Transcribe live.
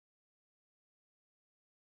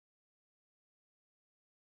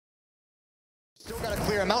Still got to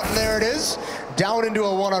clear him out, and there it is. Down into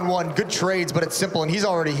a one-on-one. Good trades, but it's Simple, and he's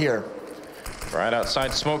already here. Right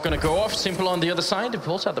outside, smoke gonna go off. Simple on the other side. He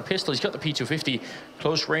pulls out the pistol. He's got the P250.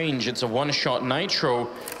 Close range. It's a one-shot Nitro.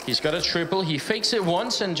 He's got a triple. He fakes it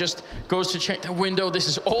once and just goes to check the window. This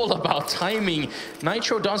is all about timing.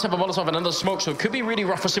 Nitro does have a Molotov and another smoke, so it could be really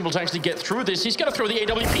rough for Simple to actually get through this. He's gonna throw the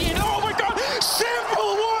AWP in. Oh my god!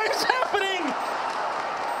 Simple! What is happening?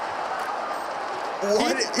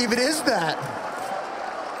 What even is that?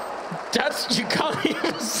 That's, you can't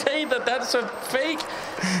even say that that's a fake.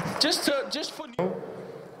 Just for...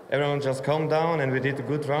 Everyone just calm down, and we did a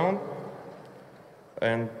good round,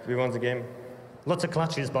 and we won the game. Lots of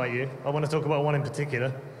clutches by you. I want to talk about one in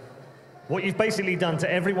particular. What you've basically done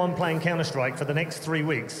to everyone playing Counter-Strike for the next 3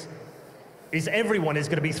 weeks is everyone is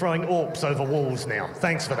going to be throwing AWPs over walls now.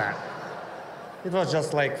 Thanks for that. It was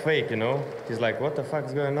just like fake, you know? He's like, what the fuck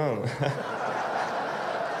is going on?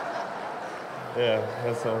 Yeah,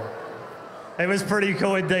 that's all. It was pretty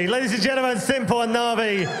cool indeed. Ladies and gentlemen, Simple and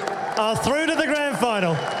Na'Vi are through to the grand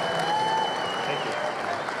final.